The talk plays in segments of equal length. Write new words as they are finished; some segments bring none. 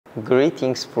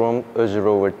Greetings from OZU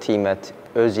Rover Team at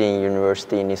OZU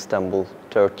University in Istanbul,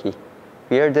 Turkey.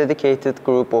 We are a dedicated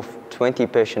group of 20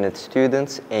 passionate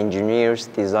students, engineers,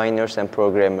 designers, and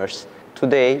programmers.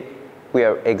 Today, we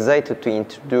are excited to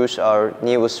introduce our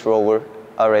newest rover,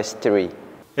 RS3.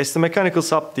 As the mechanical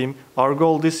sub-team, our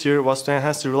goal this year was to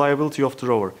enhance the reliability of the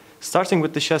rover. Starting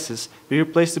with the chassis, we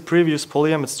replaced the previous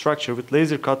polyamide structure with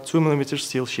laser-cut 2mm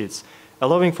steel sheets,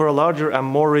 allowing for a larger and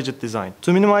more rigid design.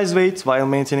 To minimize weight while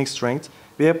maintaining strength,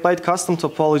 we applied custom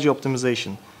topology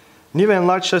optimization. New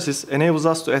enlarged chassis enables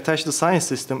us to attach the science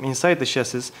system inside the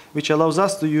chassis, which allows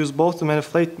us to use both the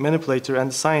manipulator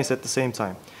and the science at the same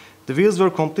time. The wheels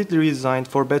were completely redesigned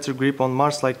for better grip on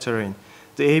Mars-like terrain.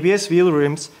 The ABS wheel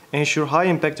rims ensure high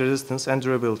impact resistance and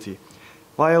durability,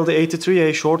 while the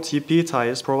 83A short TP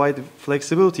tires provide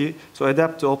flexibility to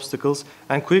adapt to obstacles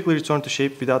and quickly return to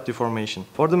shape without deformation.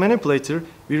 For the manipulator,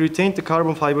 we retained the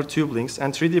carbon fiber tube links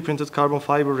and 3D printed carbon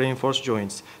fiber reinforced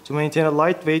joints to maintain a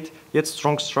lightweight yet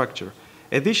strong structure.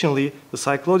 Additionally, the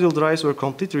cycloidal drives were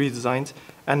completely redesigned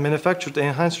and manufactured to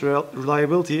enhance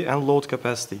reliability and load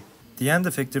capacity. The end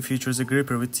effector features a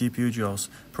gripper with TPU jaws,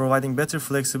 providing better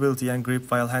flexibility and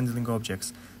grip while handling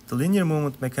objects. The linear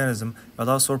movement mechanism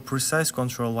allows for precise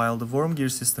control, while the worm gear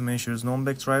system ensures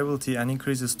non-back drivability and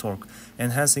increases torque,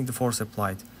 enhancing the force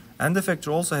applied. End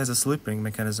effector also has a slip ring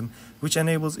mechanism, which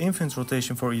enables infinite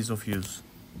rotation for ease of use.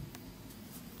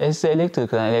 As the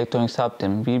electrical and electronic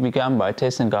sub-team, we began by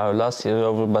testing our last year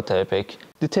rover battery pack.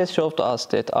 The test showed us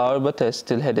that our battery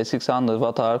still had a 600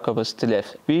 Wh capacity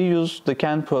left. We used the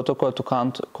CAN protocol to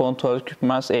control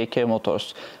Mars AK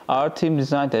motors. Our team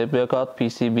designed a breakout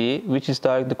PCB, which is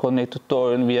directly connected to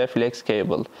Orion via flex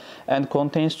cable, and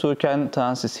contains two CAN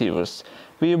transceivers.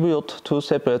 We built two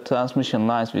separate transmission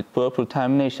lines with proper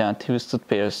termination and twisted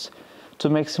pairs. To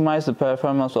maximize the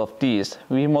performance of these,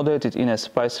 we modeled it in a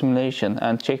spice simulation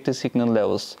and checked the signal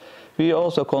levels. We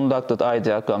also conducted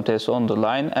eye-diagram tests on the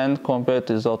line and compared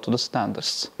the result to the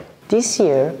standards. This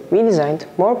year, we designed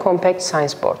more compact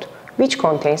science board, which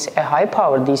contains a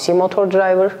high-power DC motor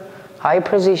driver,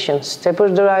 high-precision stepper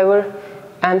driver,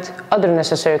 and other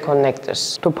necessary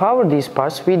connectors. To power these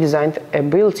parts, we designed a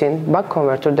built-in buck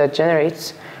converter that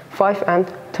generates 5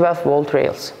 and 12 volt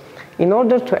rails. In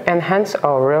order to enhance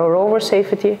our rover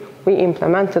safety, we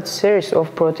implemented a series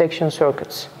of protection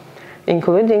circuits,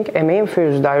 including a main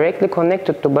fuse directly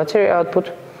connected to battery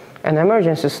output, an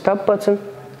emergency stop button,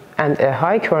 and a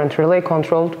high current relay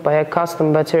controlled by a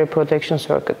custom battery protection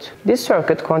circuit. This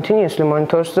circuit continuously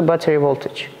monitors the battery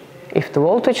voltage. If the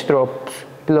voltage drops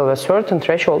below a certain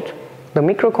threshold, the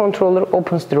microcontroller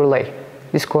opens the relay,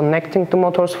 disconnecting the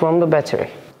motors from the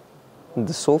battery.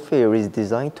 The software is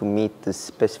designed to meet the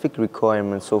specific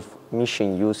requirements of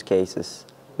mission use cases.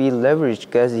 We leverage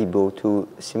Gazebo to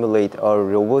simulate our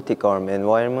robotic arm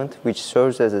environment, which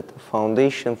serves as a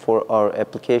foundation for our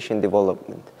application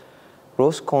development.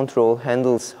 ROS Control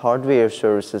handles hardware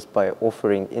services by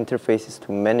offering interfaces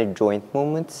to manage joint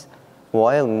movements,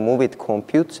 while Movit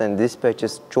computes and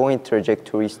dispatches joint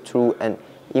trajectories through an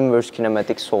inverse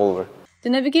kinematic solver. The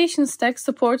navigation stack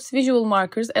supports visual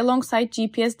markers alongside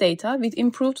GPS data with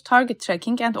improved target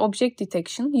tracking and object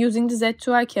detection using the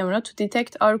Z2i camera to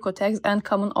detect arco tags and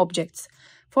common objects.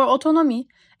 For autonomy,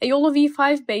 a YOLO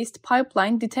V5-based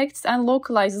pipeline detects and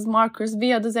localizes markers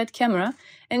via the Z camera,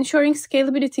 ensuring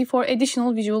scalability for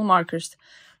additional visual markers.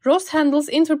 ROS handles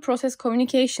inter-process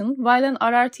communication, while an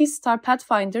RRT Star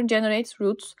Pathfinder generates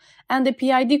routes and a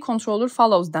PID controller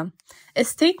follows them. A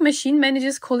state machine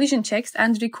manages collision checks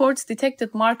and records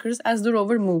detected markers as the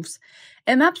rover moves.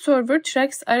 A map server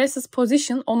tracks RS's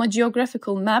position on a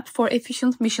geographical map for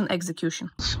efficient mission execution.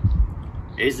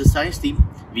 As the science team,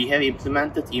 we have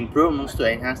implemented improvements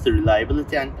to enhance the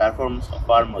reliability and performance of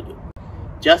our module.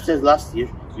 Just as last year,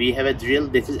 we have a drill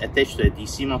that is attached to a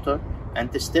DC motor, and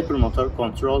the stepper motor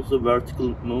controls the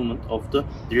vertical movement of the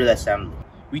drill assembly.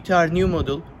 With our new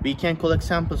model, we can collect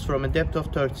samples from a depth of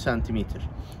 30 cm.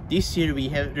 This year we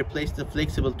have replaced the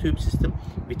flexible tube system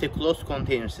with a closed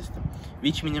container system,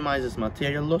 which minimizes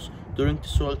material loss during the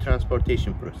soil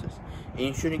transportation process,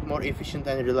 ensuring more efficient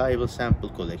and reliable sample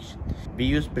collection. We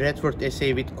use Bradford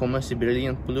SA with Comasi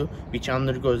Brilliant Blue, which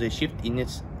undergoes a shift in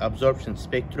its absorption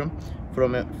spectrum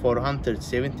from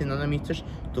 470 nanometers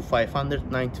to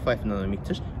 595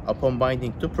 nanometers upon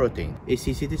binding to protein. A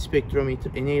CCD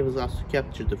spectrometer enables us to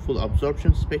capture the full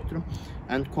absorption spectrum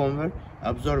and convert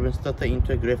absorbance data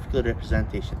into a graphical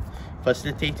representation,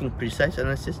 facilitating precise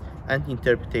analysis and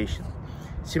interpretation.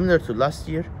 Similar to last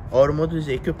year, our module is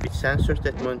equipped with sensors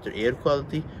that monitor air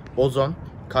quality, ozone,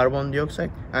 carbon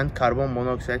dioxide, and carbon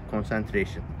monoxide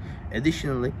concentration.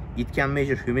 Additionally, it can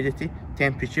measure humidity,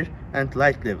 temperature, and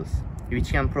light levels,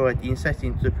 which can provide insight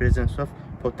into the presence of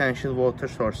potential water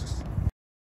sources.